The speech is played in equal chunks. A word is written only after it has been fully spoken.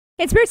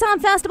It's Spirit Song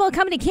Festival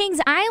coming to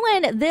Kings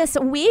Island this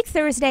week,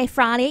 Thursday,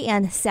 Friday,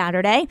 and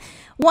Saturday.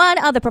 One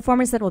of the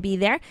performers that will be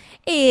there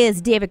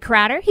is David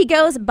Crowder. He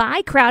goes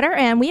by Crowder,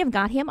 and we have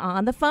got him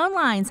on the phone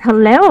lines.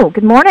 Hello,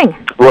 good morning.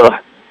 Well,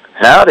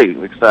 howdy.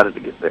 We're excited to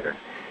get there.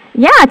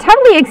 Yeah,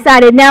 totally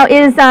excited. Now,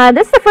 is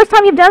this the first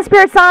time you've done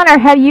Spirit Song, or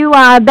have you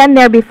been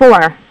there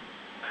before?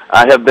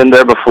 I have been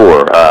there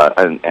before,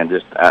 and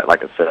just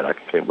like I said, I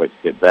can't wait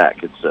to get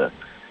back.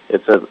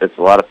 It's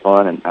a lot of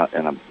fun, and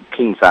I'm a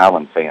Kings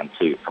Island fan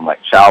too. From like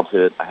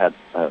childhood, I had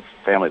a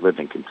family lived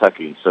in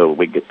Kentucky, so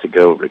we get to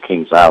go over to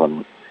Kings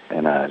Island.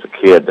 And as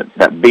a kid,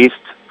 that Beast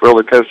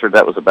roller coaster,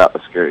 that was about the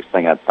scariest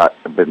thing I thought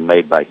had been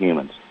made by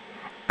humans.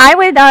 I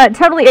would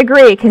totally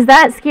agree, because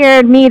that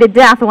scared me to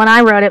death when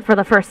I rode it for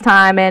the first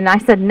time, and I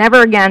said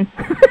never again.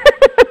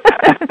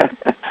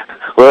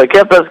 Well, it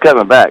kept us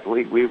coming back.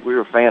 We were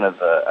a fan of,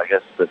 I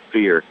guess, the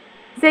fear.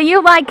 So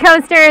you like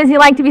coasters, you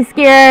like to be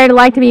scared,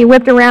 like to be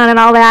whipped around and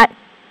all that?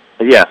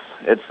 Yes,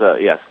 it's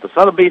yes. The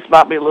Son of Beast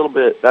might be a little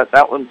bit,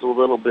 that one's a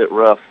little bit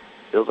rough.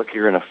 Feels like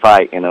you're in a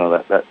fight, you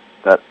know, that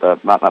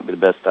might not be the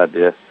best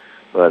idea.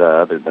 But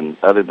other than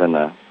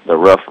the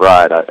rough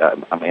ride,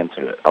 I'm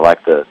into it. I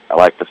like the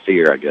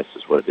fear, I guess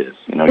is what it is.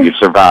 You know, you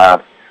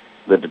survive,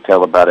 live to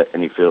tell about it,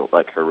 and you feel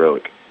like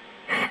heroic.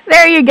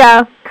 There you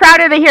go.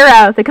 Crowder the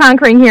hero, the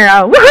conquering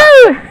hero.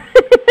 Woohoo!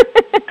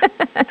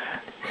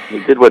 He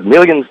did what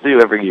millions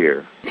do every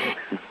year.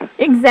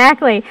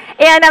 Exactly.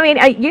 And, I mean,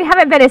 you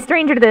haven't been a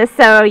stranger to this,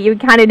 so you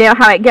kind of know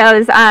how it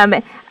goes.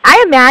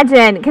 I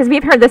imagine, because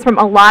we've heard this from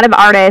a lot of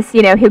artists,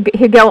 you know, who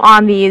go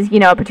on these, you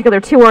know, particular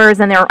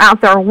tours, and they're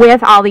out there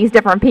with all these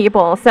different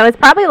people. So it's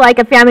probably like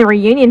a family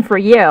reunion for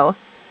you.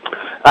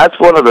 That's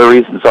one of the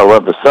reasons I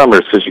love the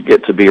summers, because you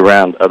get to be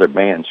around other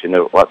bands. You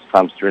know, lots of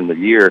times during the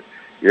year,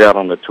 you're out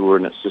on the tour,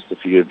 and it's just a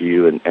few of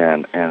you, and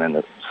in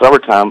the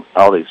summertime,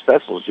 all these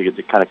festivals, you get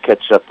to kind of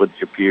catch up with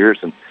your peers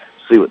and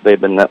see what they've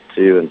been up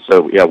to. And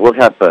so, yeah, we'll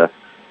have a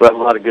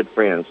lot of good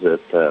friends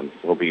that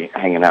we'll be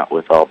hanging out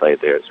with all day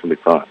there. It's going to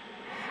be fun.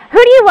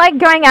 Who do you like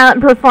going out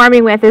and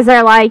performing with? Is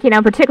there, like, you know,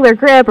 a particular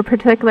group or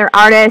particular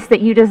artist that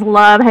you just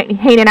love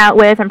hanging out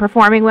with and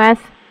performing with?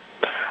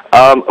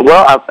 Well,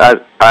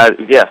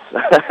 yes.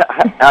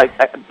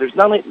 There's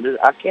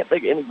I can't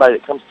think of anybody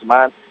that comes to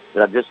mind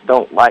that I just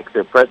don't like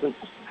their presence.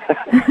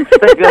 Thank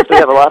goodness we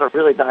have a lot of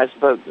really nice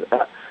folks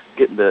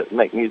getting to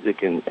make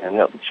music and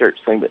help the church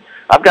sing. But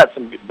I've got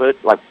some, but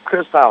like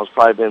Chris Niles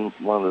probably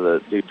been one of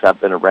the dudes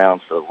I've been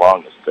around for the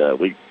longest.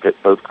 We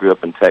both grew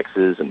up in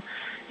Texas, and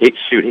he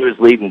was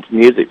leading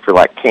music for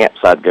like camps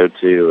I'd go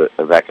to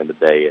back in the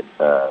day.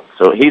 And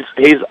so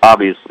he's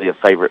obviously a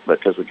favorite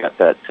because we got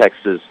that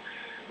Texas.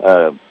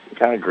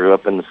 Kind of grew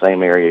up in the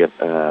same area.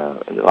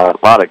 A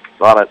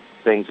lot of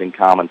things in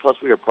common. Plus,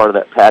 we were part of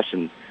that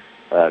Passion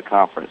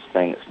conference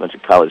thing. It's a bunch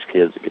of college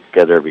kids that get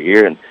together every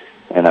year, and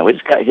we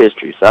just got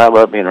history. So I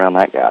love being around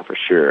that guy for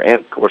sure. And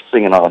of course,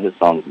 singing all his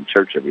songs in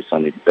church every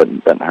Sunday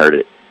doesn't hurt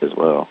it as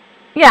well.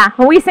 Yeah,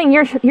 well, we sing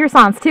your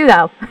songs too,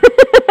 though.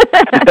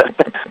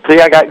 See,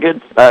 I got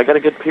a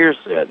good peer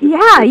set.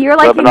 Yeah, you're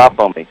like rubbing off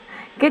on me.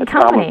 Good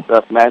company.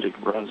 Stuff magic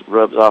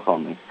rubs off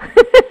on me.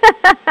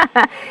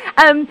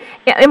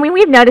 Yeah, I mean,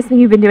 we've noticed that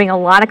you've been doing a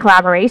lot of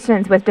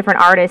collaborations with different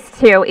artists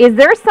too. Is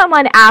there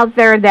someone out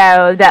there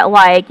though that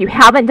like you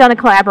haven't done a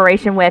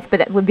collaboration with, but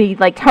that would be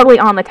like totally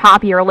on the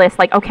top of your list?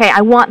 Like, okay, I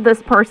want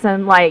this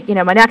person. Like, you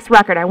know, my next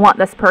record, I want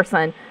this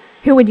person.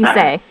 Who would you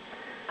say?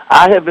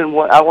 I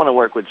want to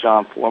work with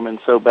Jon Foreman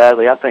so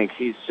badly. I think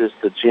he's just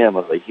a gem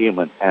of a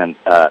human, and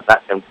us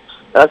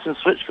in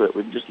Switchfoot,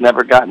 we've just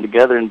never gotten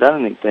together and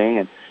done anything.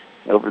 And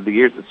over the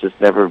years, it's just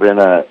never been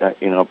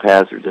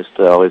paths are just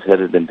always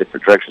headed in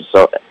different directions.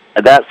 So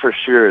that for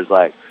sure is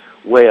like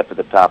way up at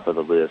the top of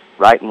the list.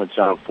 Writing with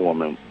Jon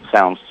Foreman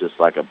sounds just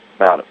like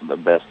about the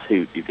best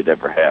hoot you could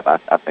ever have.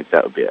 I think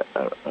that would be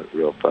a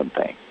real fun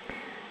thing.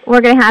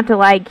 We're going to have to,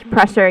 like,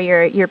 pressure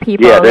your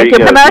people, yeah, like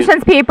your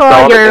promotions people,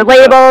 your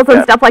labels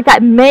and stuff like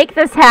that. Make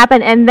this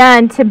happen, and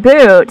then, to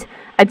boot,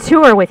 a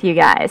tour with you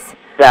guys.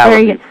 That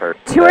would be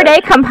perfect. Tour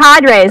de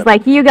compadres,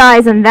 like you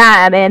guys and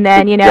them, and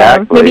then, you know,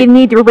 exactly. Maybe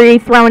Need to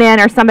Breathe thrown in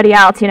or somebody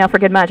else, you know, for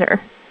good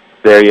measure.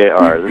 There you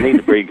are. The Need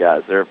to Breathe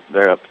guys, they're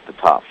up at the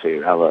top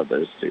too. I love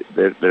those two.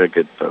 They're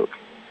good folk.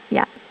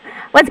 Yeah.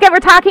 Once again, we're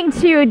talking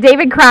to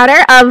David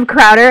Crowder of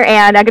Crowder,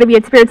 and going to be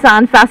at Spirit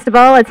Song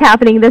Festival. It's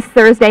happening this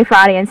Thursday,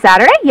 Friday, and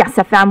Saturday. Yes,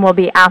 FM will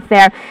be out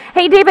there.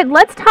 Hey, David,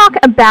 let's talk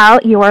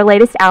about your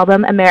latest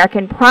album,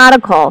 American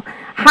Prodigal.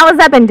 How has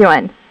that been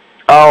doing?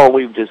 Oh,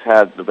 we've just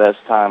had the best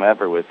time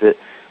ever with it.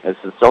 It's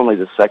only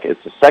the second.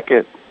 It's the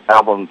second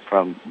album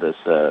from this,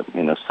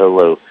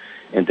 solo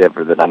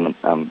endeavor that I'm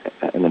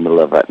in the middle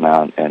of right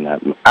now, and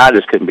I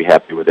just couldn't be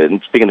happy with it.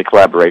 And speaking of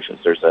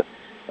collaborations, there's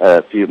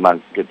a few of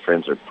my good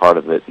friends are part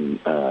of it, and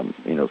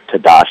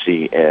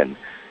Tadashi and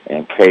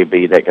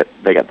KB.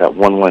 They got that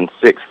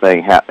 116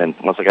 thing happening.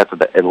 Once I got to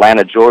the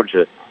Atlanta,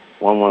 Georgia,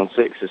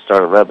 116 just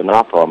started rubbing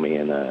off on me,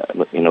 and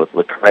with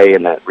Lecrae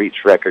and that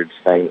Reach Records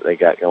thing that they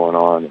got going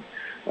on.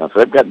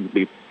 So I've gotten to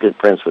be good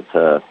friends with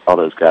all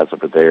those guys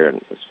over there,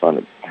 and it's fun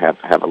to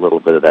have a little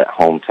bit of that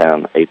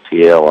hometown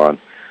ATL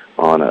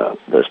on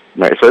this.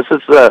 So this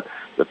is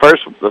the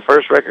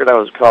first record I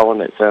was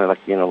calling. It sounded like,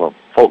 you know,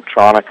 a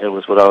folktronica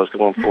was what I was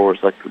going for.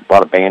 It's like a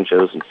lot of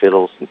banjos and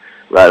fiddles, and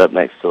right up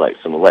next to like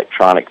some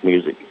electronic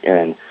music,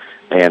 and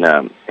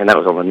that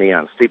was on the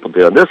Neon Steeple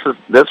deal. This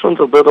one's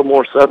a little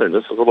more southern.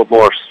 This is a little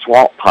more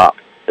swamp pop,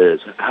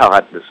 is how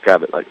I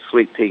describe it, like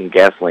Sweet Tea and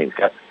Gasoline.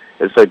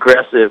 It's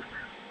aggressive,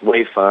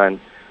 way fun.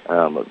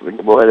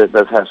 Boy, it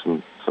does have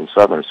some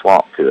southern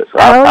swamp to it. So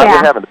I've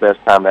been having the best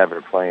time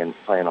ever playing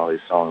all these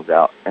songs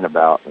out and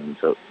about. And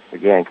so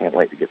again, can't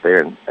wait to get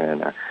there. And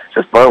it's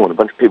just fun when a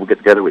bunch of people get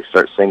together. We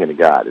start singing to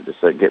God. It just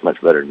doesn't get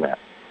much better than that.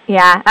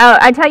 Yeah. Oh,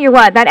 I tell you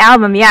what, that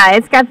album, yeah,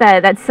 it's got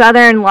that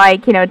southern,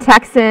 like, you know,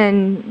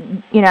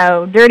 Texan, you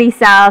know, dirty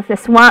South, the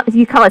swamp.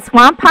 You call it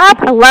swamp pop?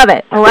 I love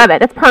it.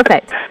 That's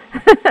perfect.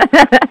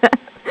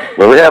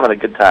 Well, we're having a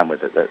good time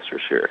with it, that's for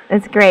sure.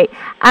 It's great.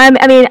 I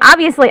mean,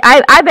 obviously,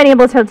 I've been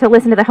able to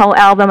listen to the whole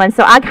album, and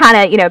so I kind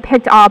of, you know,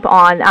 picked up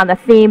on the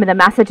theme and the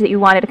message that you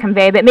wanted to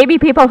convey. But maybe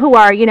people who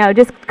are, you know,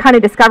 just kind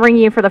of discovering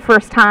you for the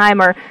first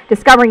time or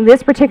discovering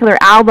this particular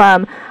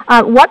album,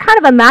 what kind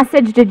of a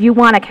message did you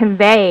want to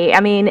convey?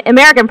 I mean,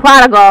 American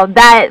Prodigal,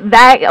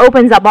 that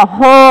opens up a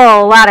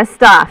whole lot of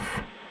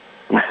stuff.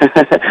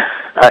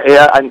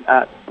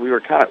 We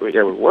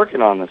were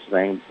working on this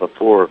thing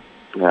before,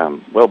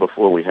 well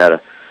before we had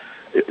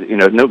you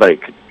know, nobody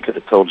could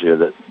have told you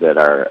that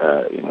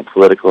our you know,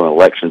 political and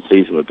election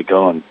season would be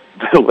going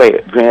the way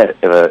it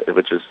went,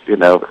 which is, you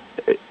know,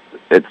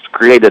 it's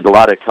created a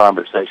lot of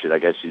conversation, I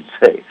guess you'd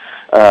say.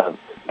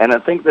 And I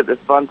think that the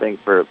fun thing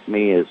for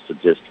me is to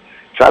just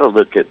try to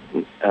look at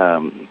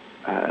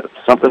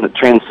something that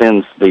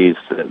transcends the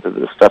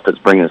stuff that's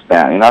bringing us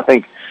down. You know, I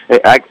think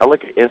I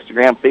look at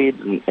Instagram feeds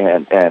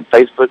and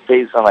Facebook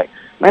feeds. I'm like,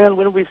 man,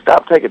 when do we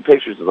stop taking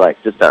pictures of,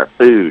 like, just our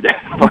food?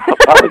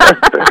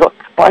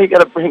 Why you got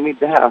to bring me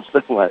down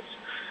so much?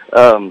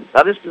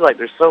 I just feel like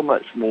there's so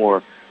much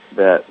more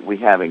that we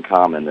have in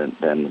common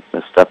than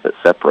the stuff that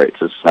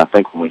separates us. And I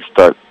think when we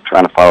start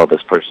trying to follow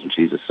this person,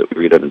 Jesus, that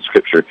we read of in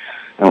Scripture,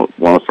 you know,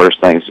 one of the first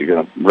things you're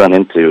going to run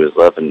into is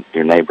loving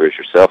your neighbor as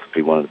yourself. Would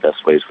be one of the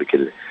best ways we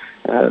could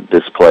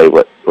display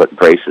what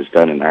grace has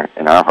done in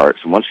our hearts.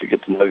 And once you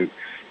get to know,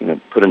 you know,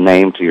 put a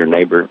name to your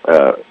neighbor,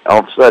 all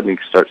of a sudden you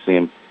can start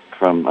seeing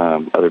from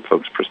other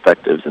folks'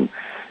 perspectives, and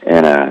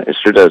it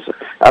sure does.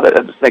 I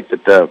just think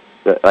that,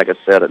 like I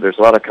said, there's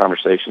a lot of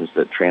conversations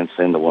that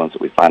transcend the ones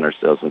that we find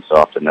ourselves in so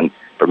often. And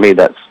for me,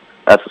 that's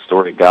the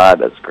story of God.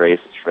 That's grace.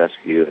 It's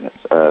rescue, and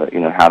it's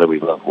you know, how do we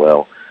love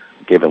well,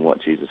 given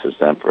what Jesus has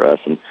done for us,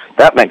 and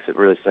that makes it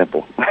really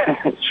simple.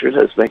 It sure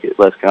does make it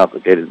less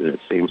complicated than it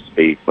seems to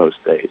be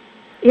most days.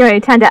 You know, we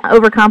tend to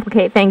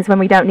overcomplicate things when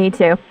we don't need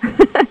to.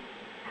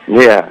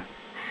 Yeah.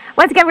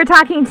 Once again, we're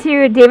talking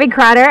to David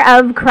Crowder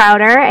of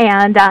Crowder,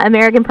 and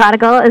American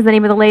Prodigal is the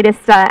name of the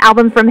latest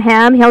album from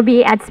him. He'll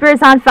be at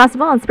Spiritson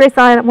Festival, and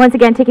Spiritson, once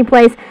again, taking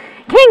place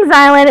Kings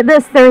Island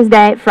this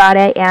Thursday,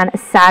 Friday, and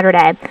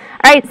Saturday.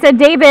 All right, so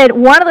David,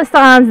 one of the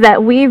songs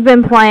that we've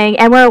been playing,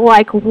 and we're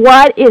like,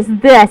 what is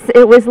this?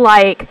 It was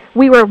like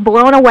we were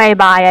blown away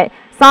by it.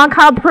 Song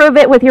called Prove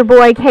It with your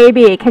boy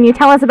KB. Can you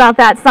tell us about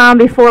that song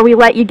before we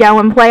let you go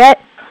and play it?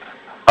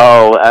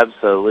 Oh,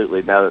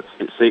 absolutely. Now,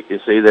 you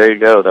see, there you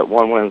go. That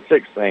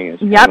 116 thing is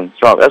coming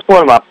strong. That's one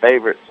of my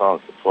favorite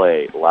songs to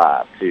play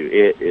live, too.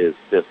 It is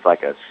just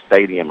like a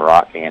stadium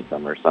rock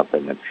anthem or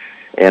something.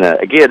 And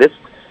again,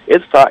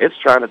 it's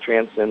trying to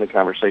transcend the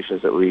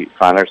conversations that we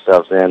find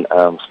ourselves in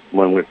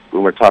when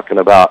we're talking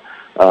about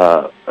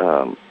our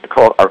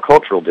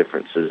cultural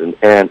differences.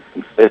 And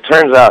it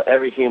turns out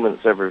every human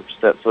that's ever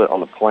stepped foot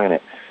on the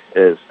planet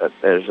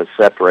there's a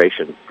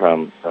separation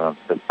from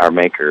our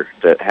Maker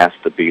that has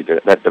to be,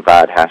 that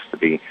divide has to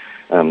be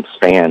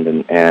spanned,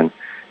 and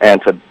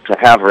to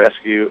have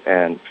rescue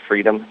and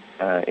freedom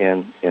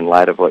in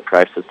light of what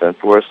Christ has done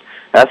for us,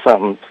 that's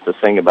something to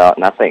sing about.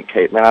 And I think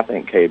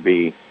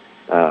KB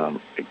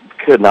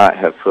could not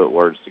have put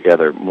words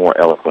together more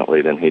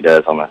eloquently than he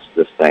does on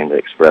this thing to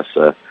express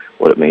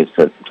what it means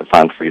to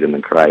find freedom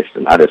in Christ.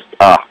 And I just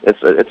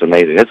it's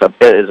amazing. It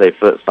is a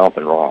foot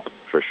stomping romp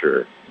for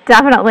sure.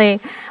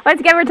 Definitely. Once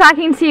again, we're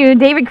talking to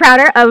David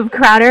Crowder of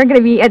Crowder, going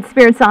to be at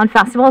Spiritson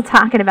Festival,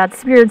 talking about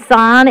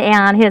Spiritson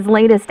and his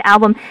latest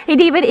album. Hey,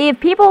 David, if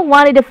people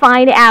wanted to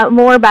find out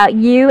more about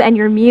you and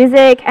your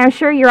music, I'm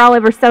sure you're all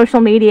over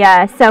social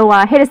media, so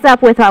hit us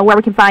up with where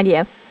we can find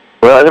you.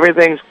 Well,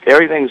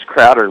 everything's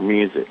Crowder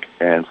music,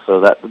 and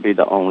so that would be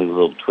the only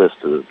little twist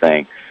of the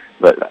thing.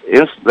 But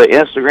the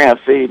Instagram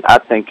feed, I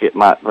think it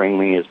might bring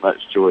me as much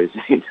joy as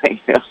anything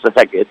else that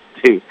I get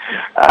to do.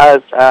 I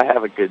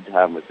have a good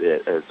time with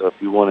it. So if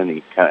you want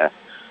any kind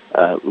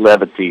of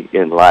levity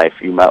in life,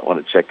 you might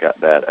want to check out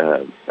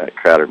that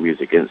Crowder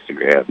Music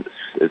Instagram.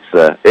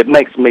 It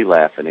makes me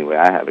laugh anyway.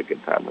 I have a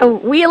good time with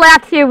it. We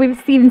laugh too. We've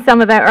seen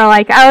some of it. We're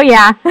like, oh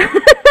yeah.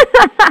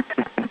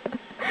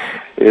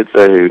 It's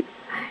a hoot.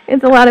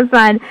 It's a lot of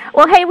fun.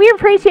 Well, hey, we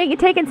appreciate you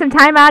taking some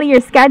time out of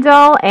your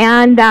schedule,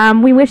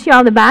 and we wish you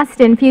all the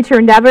best in future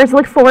endeavors.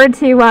 Look forward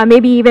to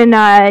maybe even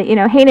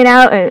hanging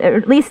out, or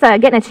at least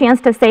getting a chance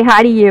to say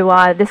hi to you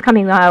this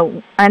coming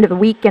end of the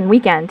week and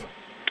weekend.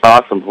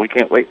 Awesome. We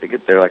can't wait to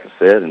get there, like I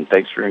said, and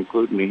thanks for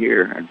including me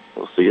here, and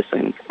we'll see you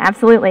soon.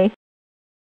 Absolutely.